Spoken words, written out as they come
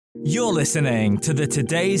You're listening to the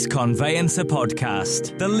Today's Conveyancer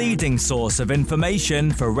podcast, the leading source of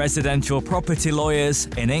information for residential property lawyers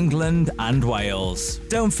in England and Wales.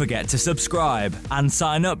 Don't forget to subscribe and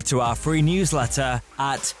sign up to our free newsletter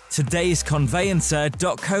at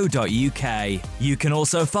todaysconveyancer.co.uk. You can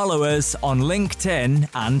also follow us on LinkedIn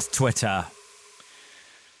and Twitter.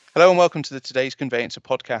 Hello and welcome to the Today's Conveyancer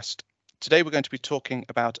podcast. Today we're going to be talking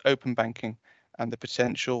about open banking and the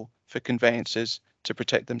potential for conveyancers to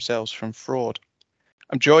protect themselves from fraud.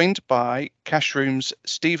 I'm joined by Cashroom's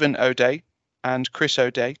Stephen O'Day and Chris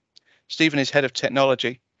O'Day. Stephen is Head of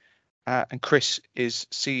Technology and Chris is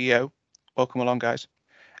CEO. Welcome along, guys.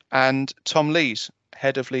 And Tom Lees,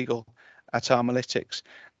 Head of Legal at Armolytics.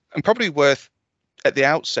 And probably worth at the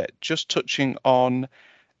outset just touching on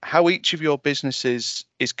how each of your businesses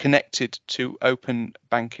is connected to open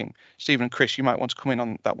banking. Stephen and Chris, you might want to come in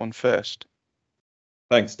on that one first.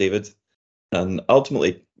 Thanks, David. And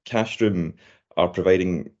ultimately, Cashroom are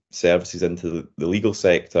providing services into the legal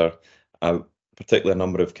sector, particularly a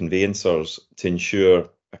number of conveyancers, to ensure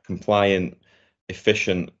a compliant,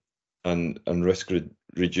 efficient and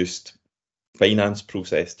risk-reduced finance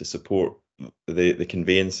process to support the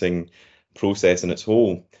conveyancing process in its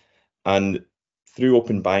whole. And through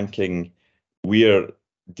open banking, we're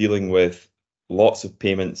dealing with lots of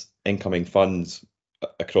payments, incoming funds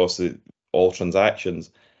across all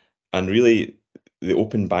transactions. And really, the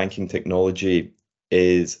open banking technology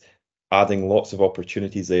is adding lots of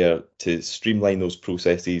opportunities there to streamline those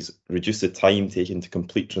processes, reduce the time taken to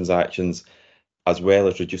complete transactions, as well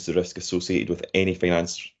as reduce the risk associated with any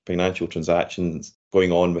financial transactions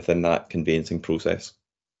going on within that conveyancing process.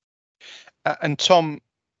 And Tom,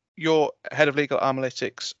 you're Head of Legal at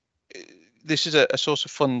Armolytics. This is a source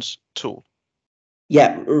of funds tool.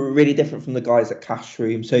 Yeah, really different from the guys at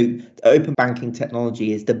Cashroom. So open banking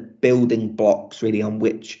technology is the building blocks really on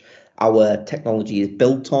which our technology is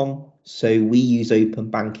built on. So we use open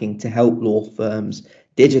banking to help law firms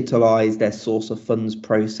digitalize their source of funds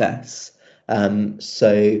process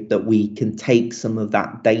so that we can take some of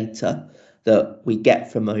that data that we get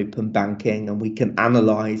from open banking and we can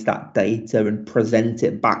analyze that data and present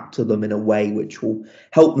it back to them in a way which will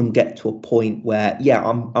help them get to a point where, yeah,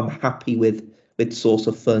 I'm happy with source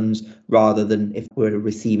of funds, rather than if we're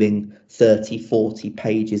receiving 30, 40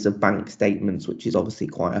 pages of bank statements, which is obviously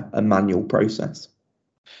quite a manual process.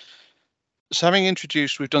 So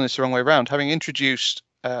we've done this the wrong way around, having introduced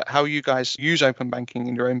how you guys use open banking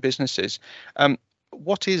in your own businesses,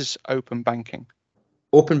 what is open banking?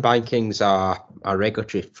 Open banking is a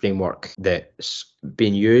regulatory framework that's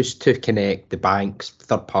been used to connect the banks,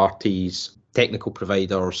 third parties, technical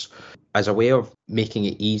providers, as a way of making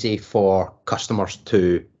it easy for customers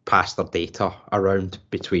to pass their data around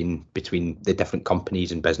between the different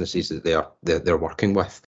companies and businesses that they're working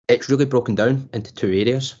with. It's really broken down into two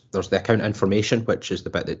areas. There's the account information, which is the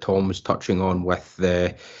bit that Tom was touching on with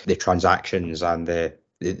the transactions and the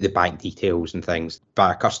bank details and things.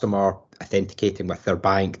 By a customer authenticating with their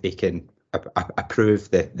bank, they can approve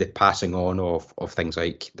the passing on of things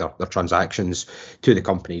like their transactions to the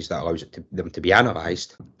companies. That allows them to be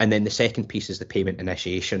analysed. And then the second piece is the payment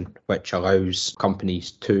initiation, which allows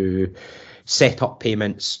companies to set up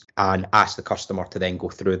payments and ask the customer to then go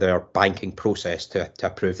through their banking process to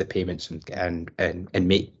approve the payments and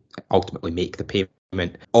ultimately make the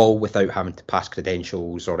payment, all without having to pass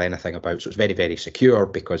credentials or anything about. So it's very, very secure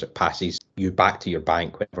because it passes you back to your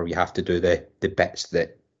bank whenever you have to do the bits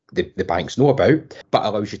that the banks know about, but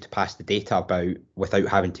allows you to pass the data about without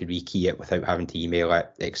having to rekey it, without having to email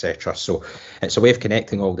it, etc. So it's a way of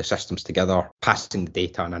connecting all the systems together, passing the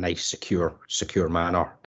data in a nice, secure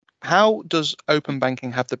manner. How does open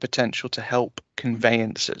banking have the potential to help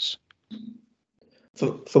conveyancers?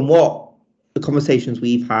 From what the conversations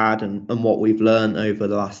we've had and what we've learned over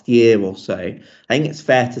the last year or so, I think it's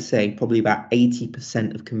fair to say probably about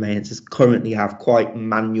 80% of conveyancers currently have quite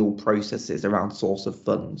manual processes around source of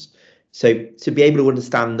funds. So to be able to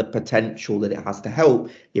understand the potential that it has to help,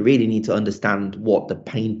 you really need to understand what the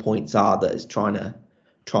pain points are that it's trying to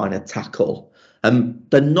tackle.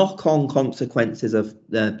 The knock-on consequences of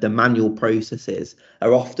the manual processes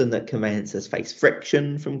are often that conveyancers face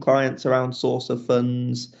friction from clients around source of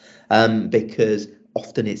funds, because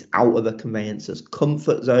often it's out of a conveyancer's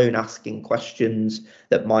comfort zone, asking questions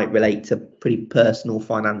that might relate to pretty personal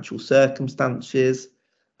financial circumstances.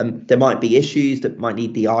 There might be issues that might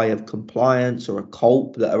need the eye of compliance or a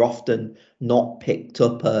COLP that are often not picked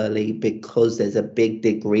up early because there's a big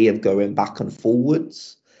degree of going back and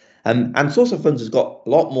forwards. And source of funds has got a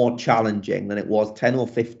lot more challenging than it was 10 or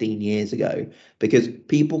 15 years ago, because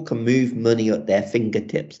people can move money at their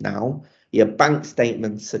fingertips now your bank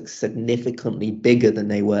statements are significantly bigger than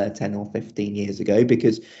they were 10 or 15 years ago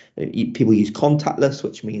because people use contactless,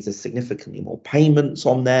 which means there's significantly more payments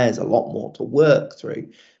on there. There's a lot more to work through.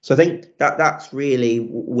 So I think that's really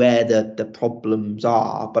where the problems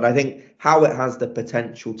are. But I think how it has the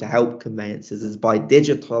potential to help conveyancers is by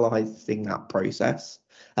digitalizing that process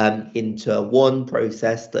into one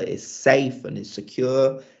process that is safe and is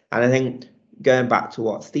secure. And I think going back to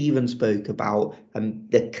what Stephen spoke about,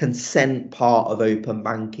 the consent part of open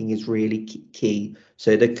banking is really key.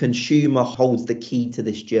 So the consumer holds the key to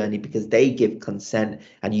this journey because they give consent,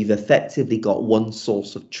 and you've effectively got one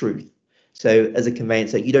source of truth. So as a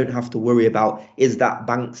conveyancer, you don't have to worry about, is that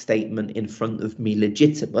bank statement in front of me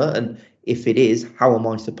legitimate? And if it is, how am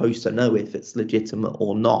I supposed to know if it's legitimate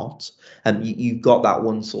or not? And you've got that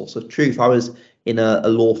one source of truth. I was in a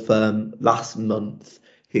law firm last month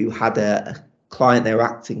who had a client they were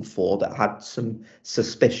acting for that had some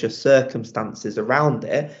suspicious circumstances around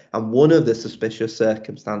it, and one of the suspicious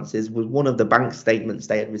circumstances was one of the bank statements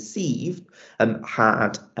they had received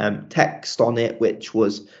had text on it which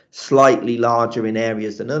was slightly larger in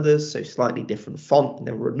areas than others, so slightly different font, and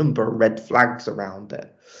there were a number of red flags around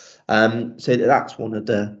it. So that's one of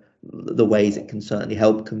the ways it can certainly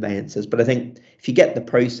help conveyancers. But I think if you get the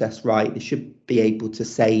process right, it should be able to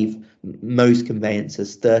save most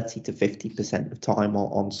conveyancers 30 to 50% of time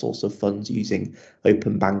on source of funds using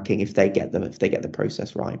open banking if they get the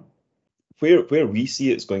process right. Where we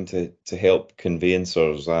see it's going to help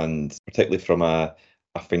conveyancers, and particularly from a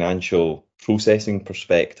financial processing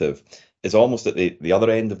perspective, is almost at the other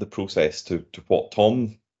end of the process to what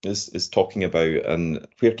Tom is talking about, and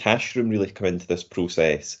where Cashroom really come into this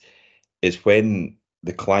process is when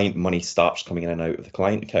the client money starts coming in and out of the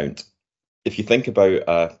client account. If you think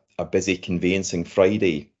about a busy conveyancing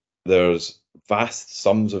Friday, there's vast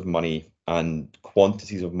sums of money and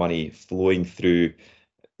quantities of money flowing through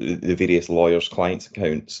the various lawyers' clients'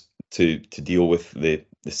 accounts to deal with the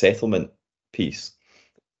settlement piece.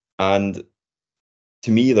 And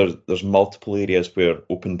to me, there's multiple areas where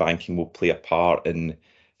open banking will play a part in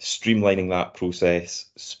streamlining that process,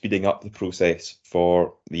 speeding up the process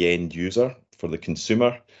for the end user, for the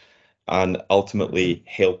consumer, and ultimately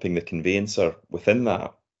helping the conveyancer within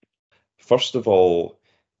that. First of all,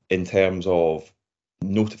 in terms of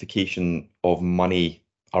notification of money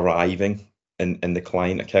arriving in the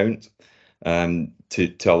client account,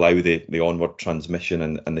 to allow the onward transmission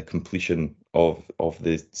and the completion of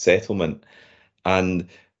the settlement. And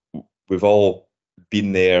we've all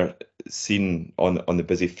been there, seen on the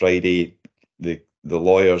busy Friday, the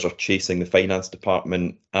lawyers are chasing the finance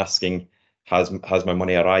department, asking, has my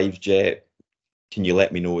money arrived yet? Can you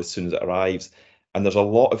let me know as soon as it arrives? And there's a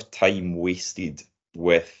lot of time wasted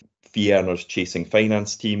with fee earners chasing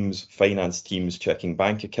finance teams checking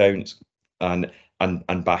bank accounts, and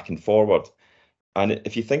back and forward. And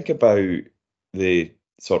if you think about the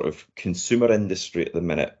sort of consumer industry at the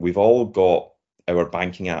minute, we've all got our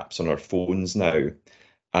banking apps on our phones now.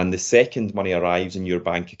 And the second money arrives in your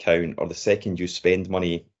bank account, or the second you spend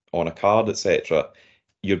money on a card, etc.,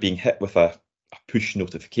 you're being hit with a push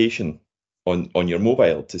notification on your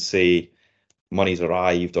mobile to say money's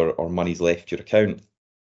arrived or money's left your account.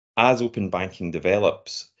 As open banking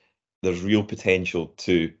develops, there's real potential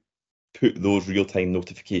to put those real-time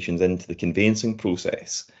notifications into the conveyancing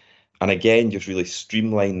process. And again, just really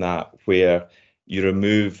streamline that, where you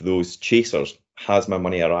remove those chasers. Has my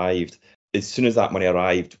money arrived? As soon as that money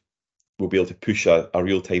arrived, we'll be able to push a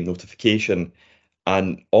real-time notification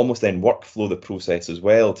and almost then workflow the process as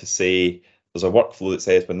well to say there's a workflow that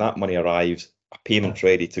says when that money arrives, a payment's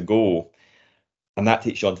ready to go. And that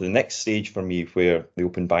takes you on to the next stage for me, where the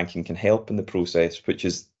open banking can help in the process, which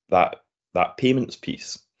is that payments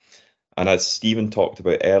piece. And as Stephen talked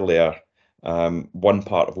about earlier, one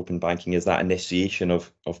part of open banking is that initiation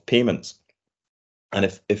of payments. And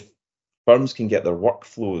if firms can get their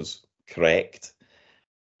workflows correct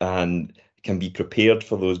and can be prepared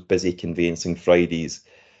for those busy conveyancing Fridays,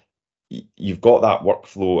 you've got that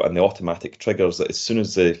workflow and the automatic triggers that as soon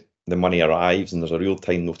as the money arrives and there's a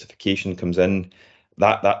real-time notification comes in,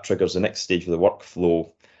 that triggers the next stage of the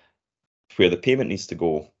workflow where the payment needs to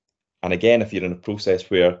go. And again, if you're in a process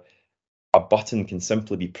where a button can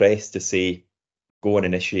simply be pressed to say, go and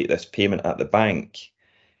initiate this payment at the bank,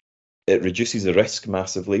 it reduces the risk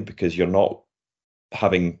massively, because you're not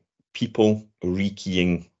having people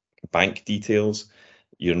rekeying bank details.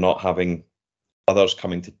 You're not having others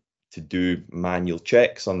coming to do manual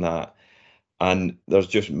checks on that. And there's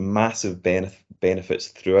just massive benefits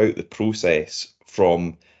throughout the process,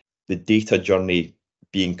 from the data journey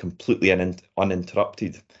being completely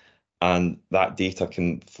uninterrupted, and that data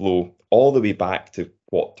can flow all the way back to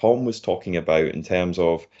what Tom was talking about in terms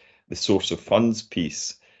of the source of funds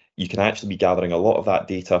piece, you can actually be gathering a lot of that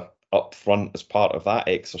data up front as part of that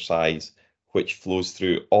exercise, which flows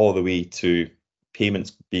through all the way to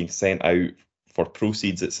payments being sent out for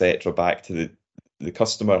proceeds, etc., back to the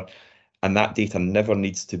customer. And that data never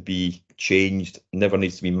needs to be changed, never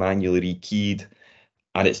needs to be manually rekeyed.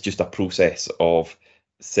 And it's just a process of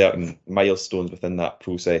certain milestones within that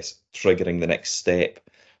process triggering the next step.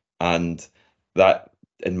 And that,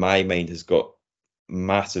 in my mind, has got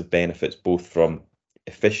massive benefits, both from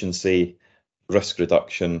efficiency, risk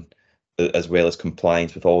reduction, as well as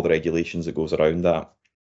compliance with all the regulations that goes around that.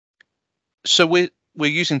 So we're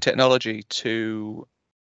using technology to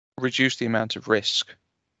reduce the amount of risk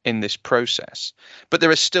in this process, but there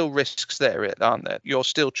are still risks there, aren't there? You're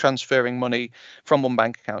still transferring money from one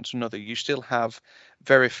bank account to another. You still have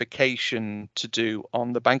verification to do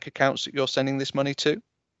on the bank accounts that you're sending this money to.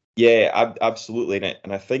 Yeah, absolutely.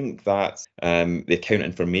 And I think that the account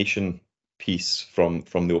information piece from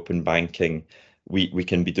the open banking, we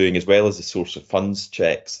can be doing, as well as the source of funds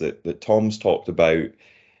checks that Tom's talked about.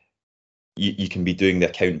 You can be doing the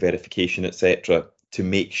account verification, etc., to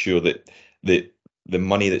make sure that the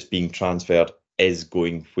money that's being transferred is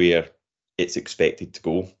going where it's expected to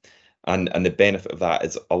go. And the benefit of that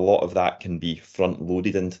is a lot of that can be front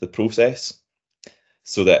loaded into the process,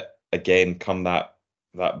 so that, again, come that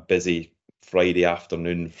busy Friday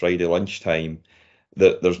afternoon, Friday lunchtime,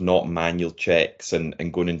 that there's not manual checks and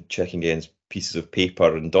going and checking against pieces of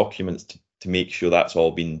paper and documents to make sure that's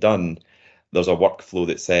all been done. There's a workflow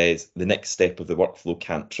that says the next step of the workflow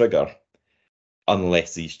can't trigger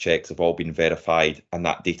unless these checks have all been verified and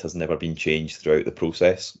that data's never been changed throughout the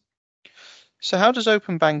process. So how does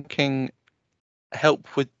open banking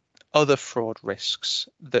help with other fraud risks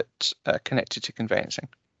that are connected to conveyancing?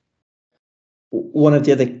 One of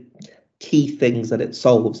the other key things that it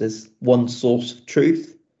solves is one source of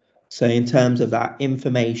truth. So in terms of that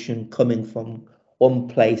information coming from one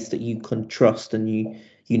place that you can trust and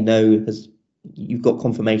you know you've got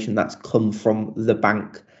confirmation that's come from the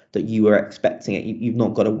bank that you were expecting it. You've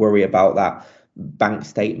not got to worry about that bank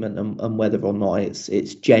statement and whether or not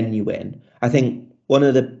it's genuine. I think one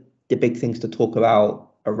of the big things to talk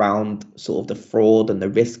about around sort of the fraud and the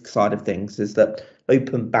risk side of things is that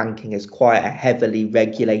open banking is quite a heavily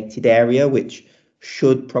regulated area, which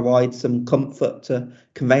should provide some comfort to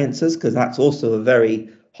conveyancers, because that's also a very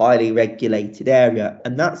highly regulated area.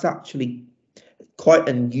 And that's actually quite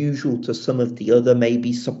unusual to some of the other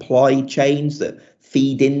maybe supply chains that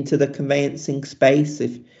feed into the conveyancing space.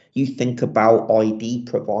 If you think about ID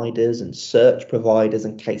providers and search providers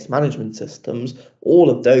and case management systems,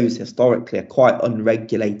 all of those historically are quite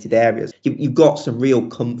unregulated areas. You've got some real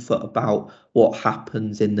comfort about what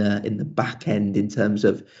happens in the back end in terms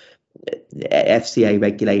of FCA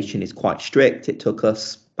regulation is quite strict. It took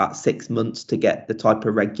us about 6 months to get the type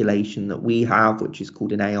of regulation that we have, which is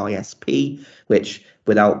called an AISP, which,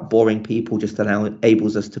 without boring people, just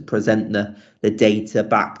enables us to present the data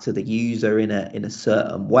back to the user in a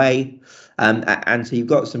certain way. And so you've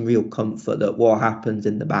got some real comfort that what happens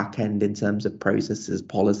in the back end in terms of processes,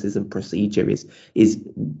 policies and procedure is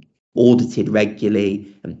audited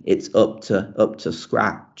regularly, and it's up to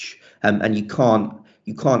scratch. And you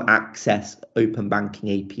can't access open banking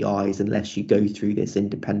APIs unless you go through this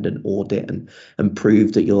independent audit and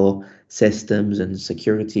prove that your systems and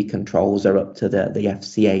security controls are up to the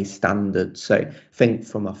FCA standards. So I think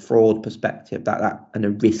from a fraud perspective that and a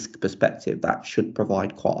risk perspective, that should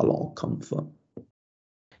provide quite a lot of comfort.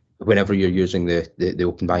 Whenever you're using the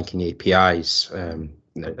open banking APIs,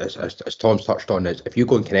 as Tom's touched on, is if you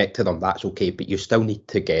go and connect to them, that's okay, but you still need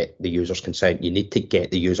to get the user's consent. You need to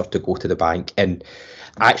get the user to go to the bank and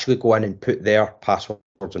actually go in and put their passwords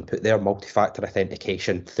and put their multi-factor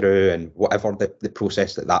authentication through, and whatever the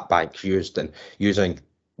process that bank's used, and using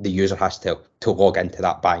the user has to log into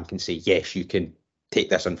that bank and say, yes, you can take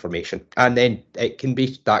this information, and then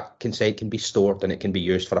that consent can be stored and it can be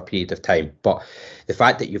used for a period of time. But the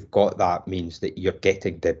fact that you've got that means that you're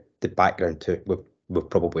getting the background to. We've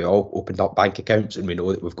probably all opened up bank accounts, and we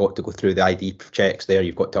know that we've got to go through the ID checks there.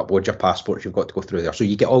 You've got to upload your passports. You've got to go through there. So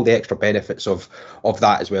you get all the extra benefits of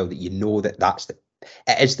that as well, that you know that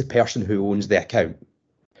it is the person who owns the account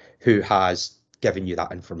who has given you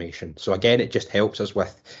that information. So again, it just helps us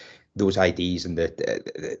with those IDs and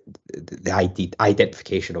the ID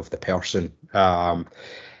identification of the person.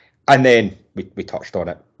 And then we touched on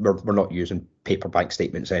it. We're not using paper bank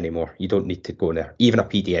statements anymore. You don't need to go in there. Even a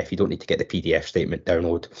PDF, you don't need to get the PDF statement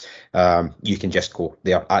download. You can just go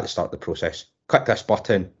there at the start of the process. Click this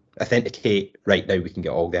button, authenticate, right, now we can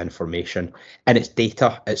get all the information. And it's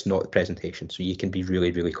data, it's not the presentation. So you can be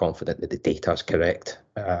really, really confident that the data is correct,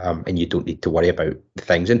 and you don't need to worry about the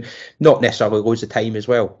things. And not necessarily loads of time as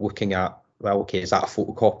well, looking at, well, okay, is that a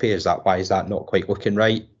photocopy? Why is that not quite looking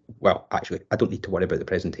right? Well, actually, I don't need to worry about the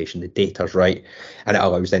presentation. The data's right, and it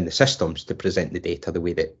allows then the systems to present the data the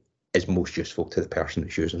way that is most useful to the person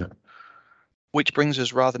that's using it. Which brings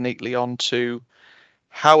us rather neatly on to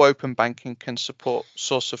how open banking can support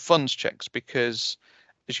source of funds checks, because,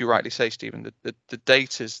 as you rightly say, Stephen, the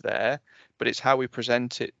data's there, but it's how we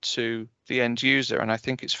present it to the end user. And I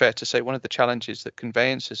think it's fair to say one of the challenges that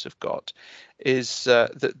conveyancers have got is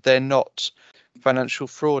that they're not financial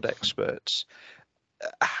fraud experts.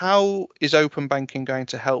 How is open banking going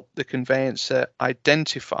to help the conveyancer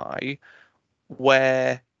identify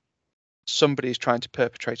where somebody is trying to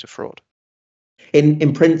perpetrate a fraud?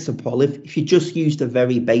 In principle, if you just use the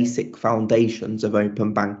very basic foundations of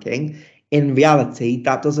open banking, in reality,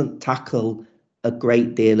 that doesn't tackle a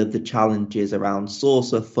great deal of the challenges around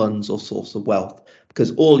source of funds or source of wealth,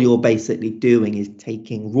 because all you're basically doing is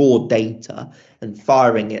taking raw data and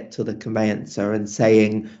firing it to the conveyancer and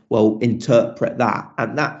saying, well, interpret that.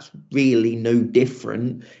 And that's really no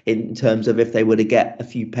different in terms of if they were to get a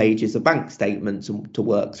few pages of bank statements to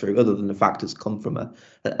work through, other than the fact it's come from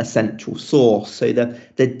a central source. So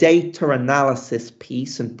the data analysis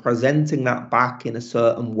piece and presenting that back in a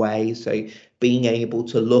certain way, so being able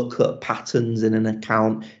to look at patterns in an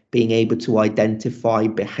account, being able to identify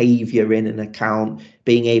behavior in an account,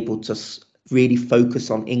 being able to really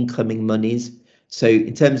focus on incoming monies. So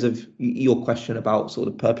in terms of your question about sort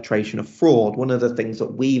of perpetration of fraud, one of the things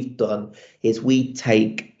that we've done is we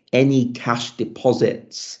take any cash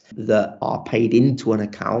deposits that are paid into an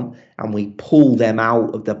account and we pull them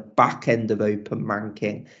out of the back end of open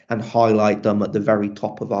banking and highlight them at the very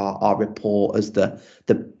top of our report as the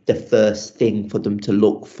first thing for them to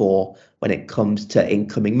look for when it comes to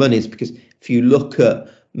incoming monies. Because if you look at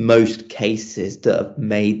most cases that have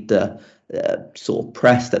made the sort of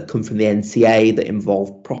press that come from the NCA that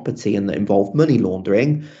involve property and that involve money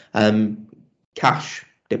laundering, cash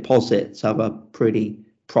deposits have a pretty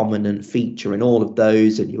prominent feature in all of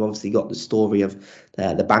those. And you've obviously got the story of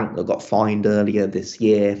the bank that got fined earlier this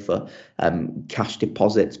year for cash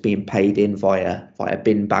deposits being paid in via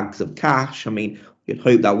bin bags of cash. I mean, you'd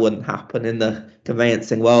hope that wouldn't happen in the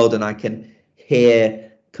conveyancing world, and I can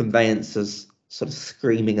hear conveyancers sort of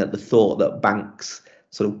screaming at the thought that banks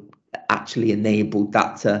sort of actually enabled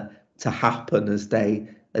that to happen as they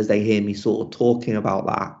hear me sort of talking about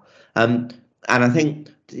that. And I think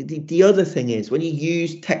the other thing is, when you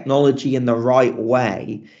use technology in the right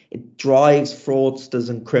way, it drives fraudsters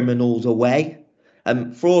and criminals away.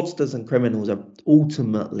 Fraudsters and criminals are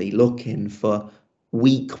ultimately looking for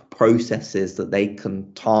weak processes that they can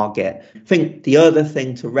target. I think the other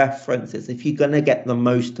thing to reference is, if you're going to get the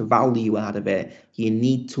most value out of it, you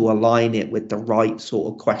need to align it with the right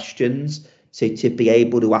sort of questions. So to be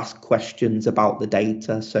able to ask questions about the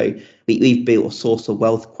data. So we've built a source of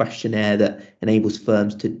wealth questionnaire that enables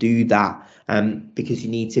firms to do that, because you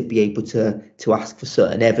need to be able to ask for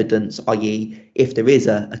certain evidence, i.e. if there is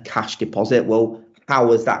a cash deposit, well,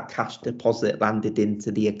 how has that cash deposit landed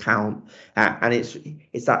into the account? And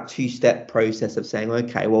it's that two-step process of saying,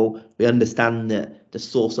 okay, well, we understand that the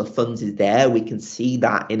source of funds is there. We can see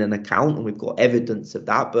that in an account and we've got evidence of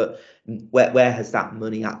that. But where has that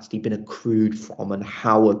money actually been accrued from, and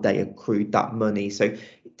how have they accrued that money? So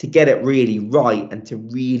to get it really right and to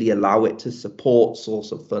really allow it to support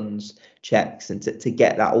source of funds checks and to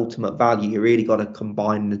get that ultimate value, you really got to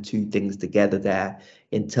combine the two things together there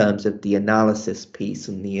in terms of the analysis piece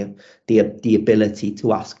and the ability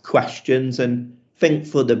to ask questions. And I think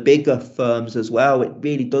for the bigger firms as well, it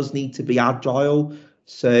really does need to be agile.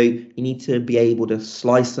 So you need to be able to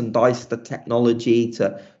slice and dice the technology,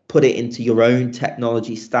 to put it into your own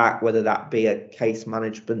technology stack, whether that be a case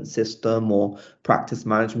management system or practice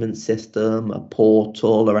management system, a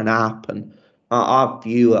portal or an app. And our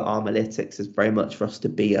view at Armalytics is very much for us to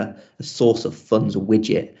be a source of funds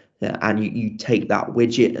widget. And you take that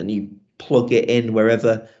widget and you plug it in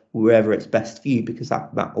wherever it's best for you, because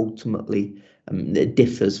that ultimately it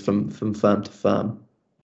differs from firm to firm.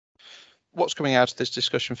 What's coming out of this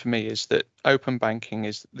discussion for me is that open banking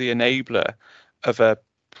is the enabler of a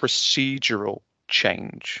procedural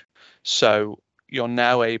change. So you're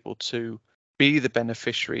now able to be the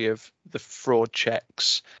beneficiary of the fraud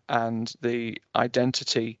checks and the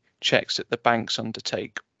identity checks that the banks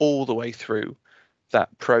undertake all the way through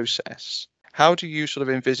that process. How do you sort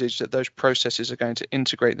of envisage that those processes are going to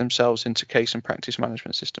integrate themselves into case and practice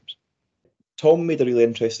management systems? Tom made a really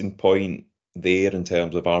interesting point there in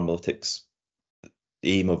terms of Armalytics'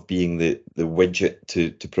 aim of being the widget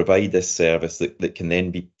to provide this service that can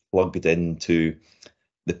then be plugged into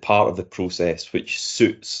the part of the process which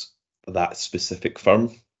suits that specific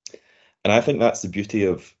firm. And I think that's the beauty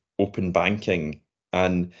of open banking,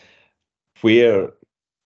 and where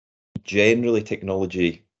generally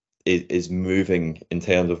technology is moving in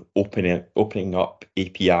terms of opening up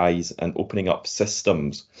APIs and opening up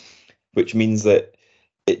systems, which means that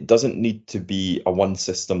it doesn't need to be a one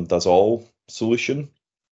system does all solution.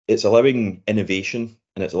 It's allowing innovation,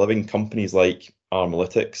 and it's allowing companies like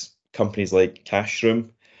Armalytics, companies like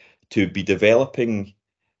Cashroom, to be developing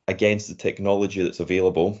against the technology that's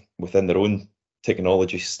available within their own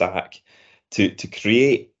technology stack to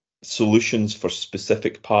create solutions for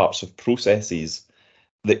specific parts of processes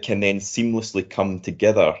that can then seamlessly come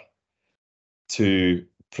together to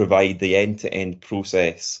provide the end-to-end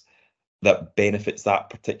process that benefits that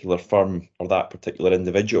particular firm or that particular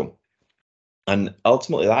individual. And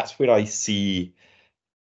ultimately, that's where I see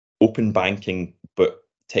open banking, but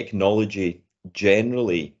technology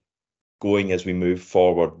generally going as we move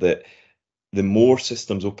forward, that the more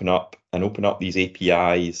systems open up these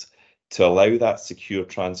APIs to allow that secure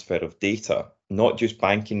transfer of data, not just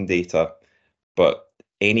banking data, but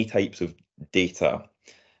any types of data,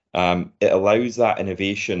 it allows that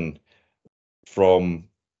innovation from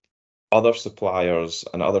other suppliers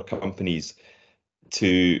and other companies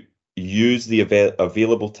to use the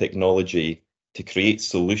available technology to create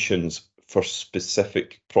solutions for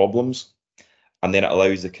specific problems. And then it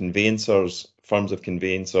allows the conveyancers, firms of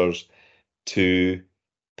conveyancers, to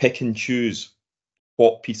pick and choose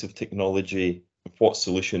what piece of technology, what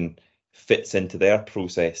solution fits into their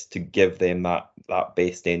process to give them that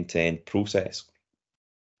best end-to-end process.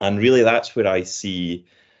 And really that's where I see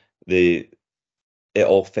it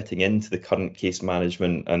all fitting into the current case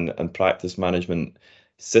management and practice management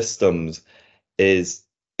systems. It's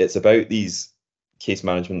about these case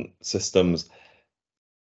management systems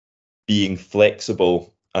being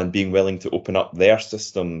flexible and being willing to open up their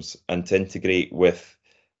systems and to integrate with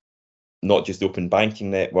not just the open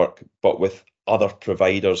banking network, but with other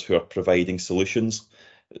providers who are providing solutions,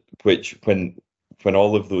 which when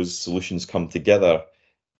all of those solutions come together,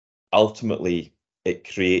 ultimately it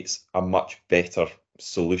creates a much better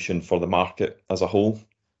solution for the market as a whole.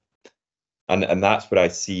 And that's where I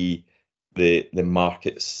see the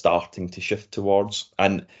market starting to shift towards,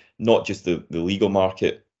 and not just the legal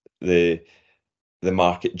market, the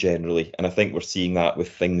market generally. And I think we're seeing that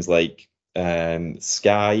with things like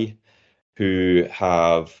Sky, who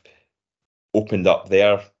have opened up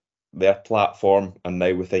their platform, and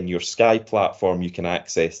now within your Sky platform you can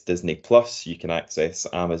access Disney Plus, you can access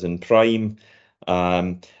Amazon Prime,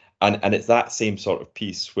 and it's that same sort of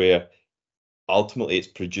piece where ultimately it's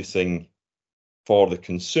producing for the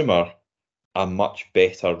consumer a much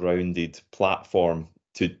better rounded platform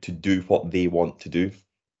to do what they want to do.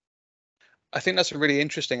 I think that's a really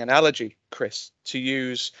interesting analogy, Chris, to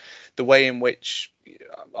use the way in which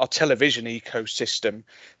our television ecosystem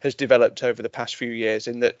has developed over the past few years,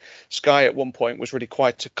 in that Sky at one point was really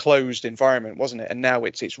quite a closed environment, wasn't it? And now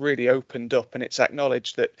it's really opened up, and it's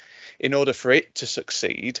acknowledged that in order for it to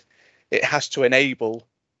succeed, it has to enable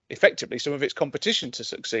effectively some of its competition to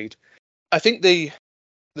succeed. I think the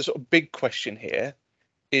sort of big question here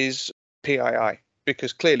is PII,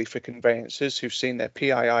 because clearly for conveyancers who've seen their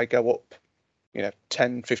PII go up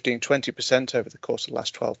 10, 15, 20% over the course of the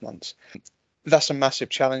last 12 months. That's a massive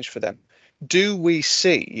challenge for them. Do we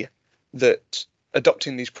see that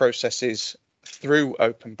adopting these processes through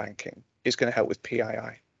open banking is going to help with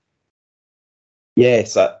PII?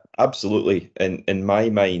 Yes, absolutely. In my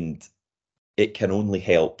mind, it can only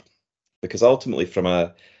help, because ultimately from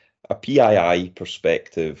a PII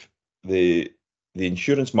perspective, the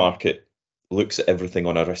insurance market looks at everything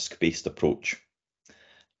on a risk-based approach.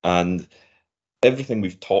 And everything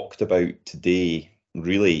we've talked about today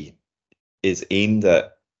really is aimed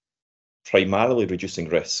at primarily reducing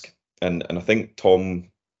risk. And I think Tom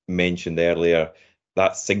mentioned earlier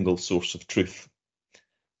that single source of truth.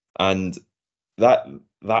 And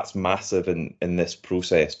that's massive in this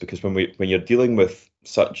process, because when you're dealing with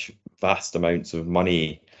such vast amounts of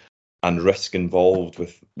money and risk involved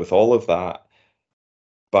with all of that,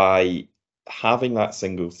 by having that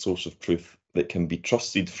single source of truth that can be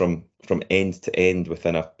trusted from end to end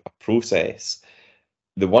within a process,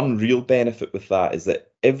 the one real benefit with that is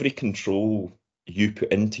that every control you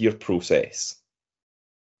put into your process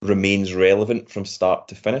remains relevant from start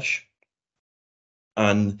to finish.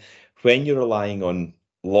 And when you're relying on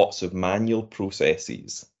lots of manual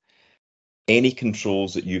processes, any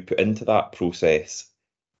controls that you put into that process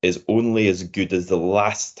is only as good as the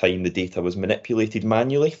last time the data was manipulated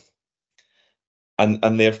manually.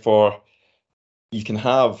 And therefore, you can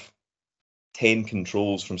have 10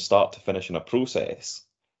 controls from start to finish in a process.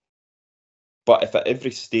 But if at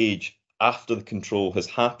every stage after the control has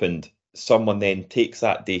happened, someone then takes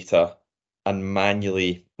that data and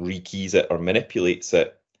manually rekeys it or manipulates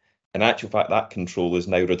it, in actual fact, that control is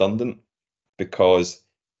now redundant because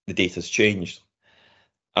the data's changed.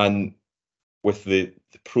 And with the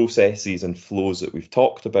processes and flows that we've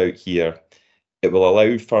talked about here, it will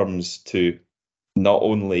allow firms to not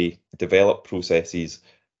only develop processes,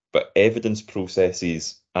 but evidence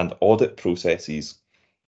processes and audit processes,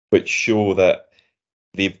 which show that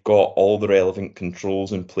they've got all the relevant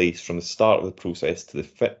controls in place from the start of the process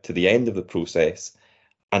to the end of the process,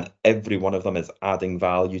 and every one of them is adding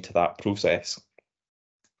value to that process.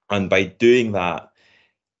 And by doing that,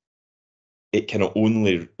 it can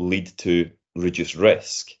only lead to reduced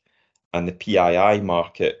risk, and the PII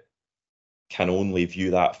market can only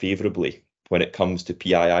view that favourably when it comes to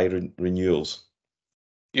PII renewals.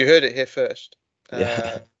 You heard it here first.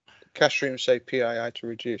 Yeah. Cashroom say PII to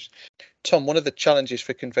reduce. Tom, one of the challenges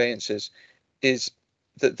for conveyancers is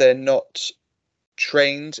that they're not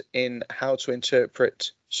trained in how to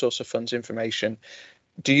interpret source of funds information.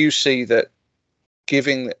 Do you see that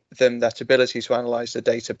giving them that ability to analyse the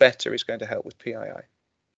data better is going to help with PII?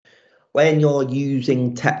 When you're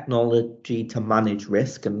using technology to manage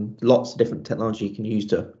risk, and lots of different technology you can use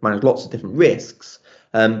to manage lots of different risks,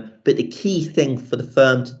 but the key thing for the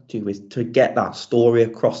firm to do is to get that story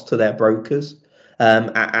across to their brokers,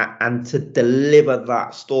 and to deliver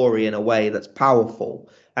that story in a way that's powerful.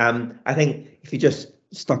 I think if you just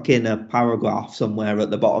stuck in a paragraph somewhere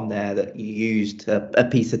at the bottom there that you used a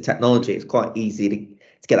piece of technology, it's quite easy to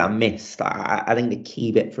get that missed. I think the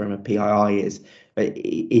key bit from a PII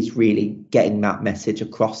is really getting that message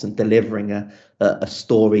across and delivering a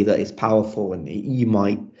story that is powerful. And you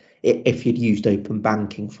might, if you'd used open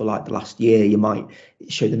banking for like the last year, you might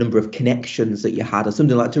show the number of connections that you had or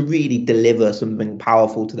something, like to really deliver something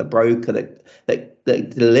powerful to the broker that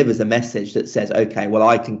delivers a message that says, okay, well,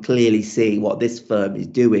 I can clearly see what this firm is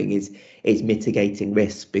doing is mitigating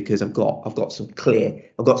risk because I've got some clear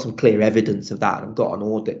evidence of that, and I've got an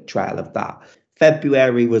audit trail of that.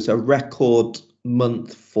 February was a record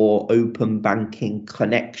month for open banking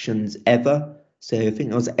connections ever. So I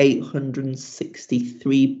think it was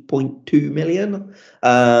 863.2 million,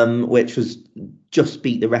 which was just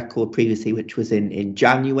beat the record previously, which was in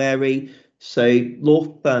January. So law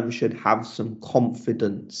firms should have some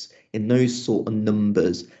confidence in those sort of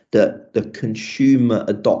numbers that the consumer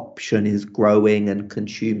adoption is growing and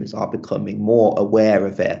consumers are becoming more aware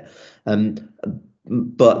of it.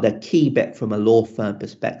 But the key bit from a law firm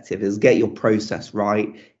perspective is get your process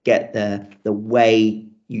right, get the way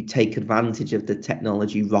you take advantage of the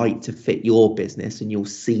technology right to fit your business, and you'll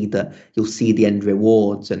see the end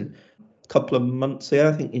rewards. And a couple of months ago,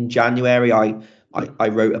 I think in January, I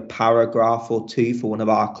wrote a paragraph or two for one of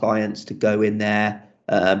our clients to go in their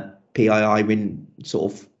PII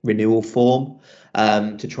sort of renewal form,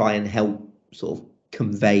 to try and help sort of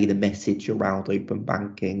convey the message around open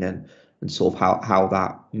banking and sort of how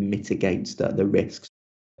that mitigates the risks.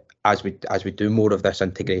 As we do more of this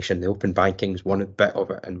integration, the open banking is one bit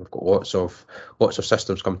of it, and we've got lots of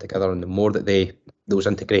systems come together. And the more that those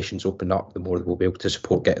integrations open up, the more that we'll be able to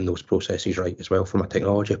support getting those processes right as well from a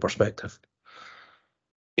technology perspective.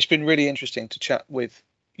 It's been really interesting to chat with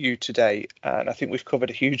you today, and I think we've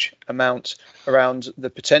covered a huge amount around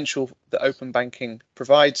the potential that open banking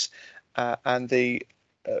provides, and the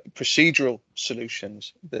procedural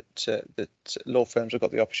solutions that law firms have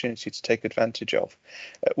got the opportunity to take advantage of.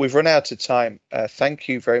 We've run out of time. Thank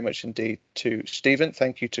you very much indeed to Stephen.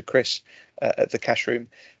 Thank you to Chris at the Cashroom.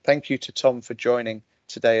 Thank you to Tom for joining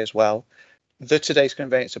today as well. The Today's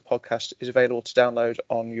Conveyancer podcast is available to download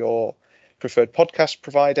on your preferred podcast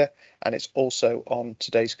provider, and it's also on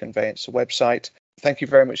Today's Conveyancer website. Thank you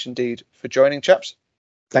very much indeed for joining, chaps.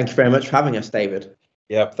 Thank you very much for having us, David.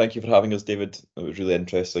 Yeah, thank you for having us, David. It was really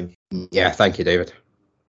interesting. Yeah, thank you, David.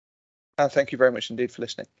 And thank you very much indeed for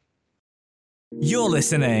listening. You're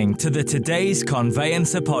listening to the Today's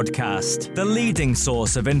Conveyancer podcast, the leading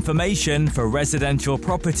source of information for residential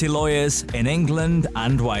property lawyers in England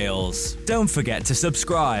and Wales. Don't forget to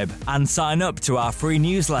subscribe and sign up to our free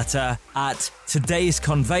newsletter at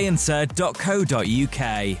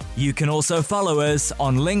todaysconveyancer.co.uk. You can also follow us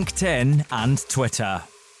on LinkedIn and Twitter.